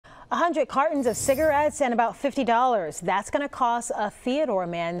100 cartons of cigarettes and about $50. That's going to cost a Theodore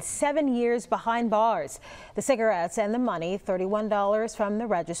man 7 years behind bars. The cigarettes and the money, $31 from the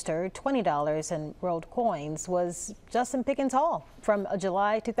register, $20 in rolled coins, was Justin Pickens' haul from a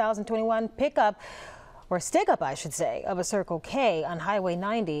July 2021 pickup, or stick-up, I should say, of a Circle K on Highway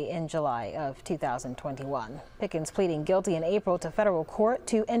 90 in July of 2021. Pickens pleading guilty in April to federal court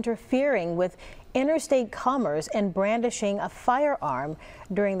to interfering with interstate commerce and brandishing a firearm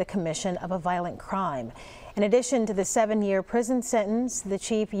during the commission of a violent crime. In addition to the 7-year prison sentence, the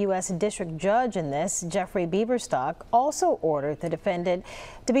chief U.S. district judge in this, Jeffrey Bieberstock, also ordered the defendant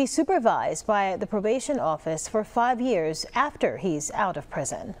to be supervised by the probation office for 5 years after he's out of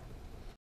prison.